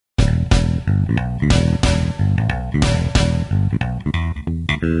Hi,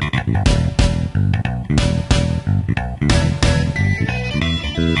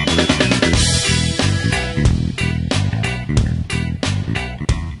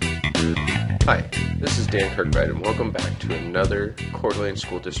 this is Dan Kirkbride, and welcome back to another Coeur d'Alene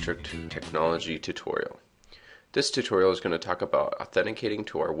School District technology tutorial. This tutorial is going to talk about authenticating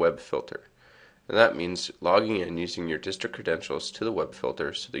to our web filter. And that means logging in using your district credentials to the web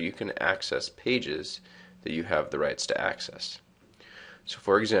filter so that you can access pages that you have the rights to access. So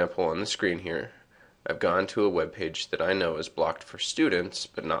for example, on the screen here, I've gone to a web page that I know is blocked for students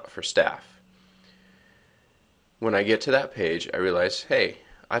but not for staff. When I get to that page, I realize, hey,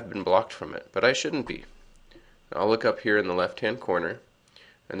 I've been blocked from it, but I shouldn't be. I'll look up here in the left-hand corner,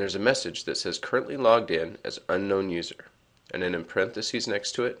 and there's a message that says currently logged in as unknown user, and then in parentheses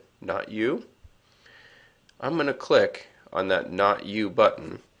next to it, not you. I'm going to click on that not you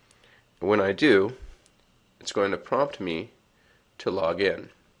button. When I do, it's going to prompt me to log in.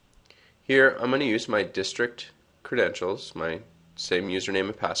 Here I'm going to use my district credentials, my same username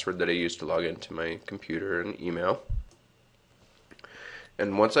and password that I used to log into my computer and email.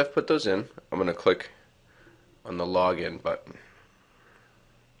 And once I've put those in, I'm going to click on the login button.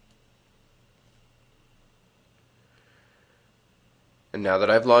 And now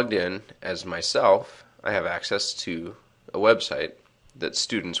that I've logged in as myself, I have access to a website that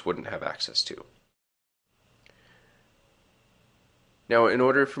students wouldn't have access to. Now, in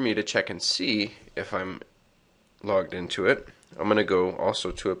order for me to check and see if I'm logged into it, I'm going to go also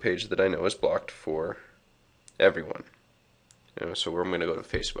to a page that I know is blocked for everyone. So I'm going to go to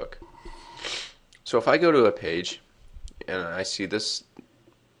Facebook. So if I go to a page and I see this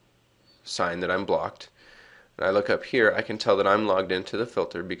sign that I'm blocked, and I look up here, I can tell that I'm logged into the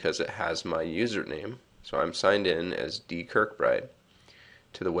filter because it has my username. So I'm signed in as D. Kirkbride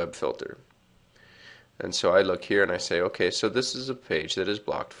to the web filter. And so I look here and I say, okay, so this is a page that is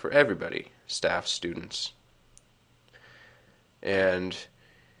blocked for everybody, staff, students. And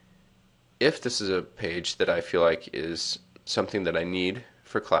if this is a page that I feel like is something that I need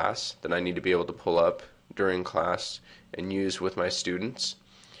for class, that I need to be able to pull up during class and use with my students,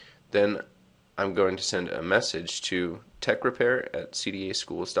 then I'm going to send a message to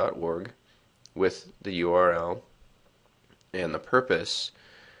techrepair@cdaschools.org with the URL and the purpose,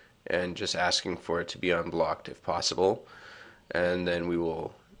 and just asking for it to be unblocked if possible. And then we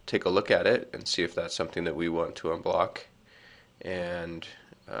will take a look at it and see if that's something that we want to unblock, and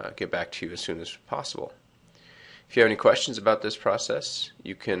get back to you as soon as possible. If you have any questions about this process,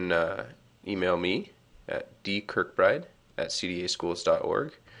 you can email me at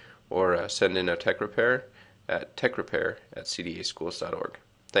dkirkbride@cdaschools.org, or send in a tech repair at techrepair@cdaschools.org.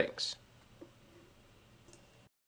 Thanks.